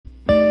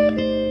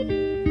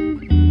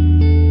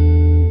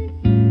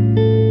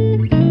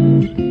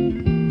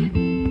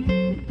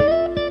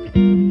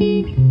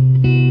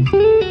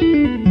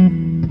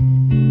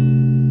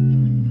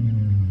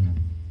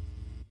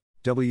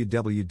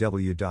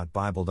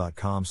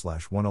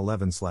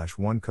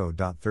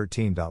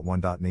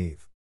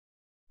www.bible.com/111/1code.13.1.neve.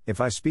 If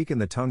I speak in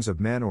the tongues of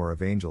men or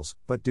of angels,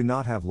 but do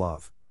not have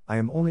love, I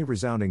am only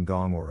resounding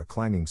gong or a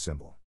clanging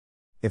cymbal.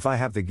 If I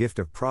have the gift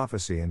of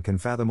prophecy and can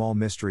fathom all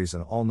mysteries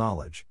and all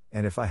knowledge,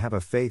 and if I have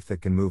a faith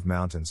that can move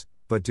mountains,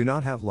 but do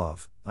not have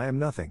love, I am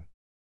nothing.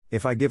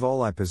 If I give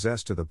all I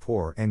possess to the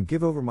poor and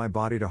give over my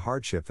body to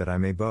hardship that I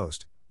may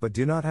boast, but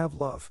do not have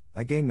love,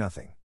 I gain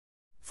nothing.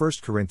 1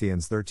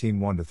 Corinthians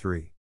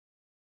 13:1-3.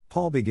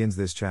 Paul begins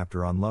this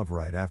chapter on love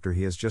right after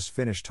he has just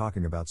finished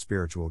talking about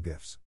spiritual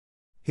gifts.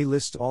 He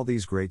lists all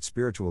these great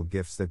spiritual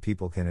gifts that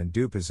people can and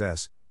do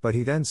possess, but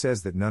he then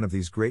says that none of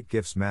these great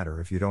gifts matter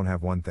if you don't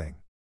have one thing.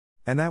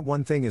 And that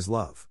one thing is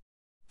love.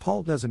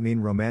 Paul doesn't mean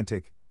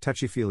romantic,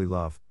 touchy-feely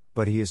love,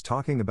 but he is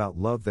talking about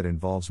love that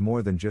involves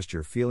more than just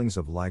your feelings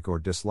of like or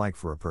dislike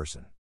for a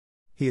person.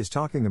 He is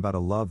talking about a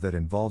love that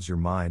involves your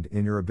mind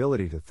and your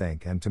ability to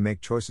think and to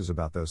make choices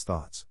about those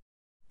thoughts.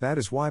 That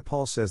is why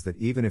Paul says that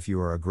even if you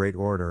are a great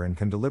orator and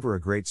can deliver a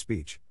great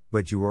speech,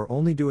 but you are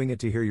only doing it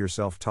to hear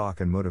yourself talk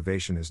and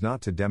motivation is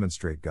not to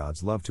demonstrate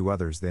God's love to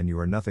others, then you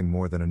are nothing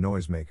more than a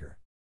noisemaker.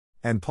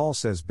 And Paul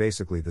says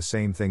basically the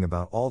same thing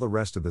about all the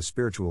rest of the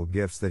spiritual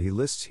gifts that he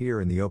lists here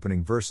in the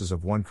opening verses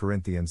of 1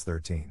 Corinthians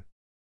 13.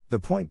 The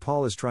point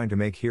Paul is trying to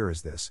make here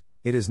is this: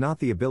 it is not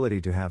the ability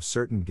to have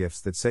certain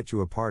gifts that set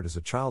you apart as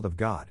a child of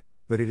God,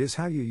 but it is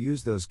how you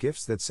use those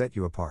gifts that set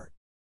you apart.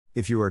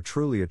 If you are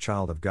truly a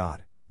child of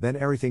God, then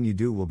everything you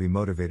do will be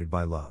motivated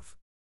by love.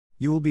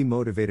 You will be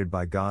motivated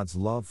by God's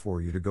love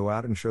for you to go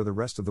out and show the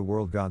rest of the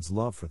world God's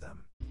love for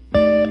them.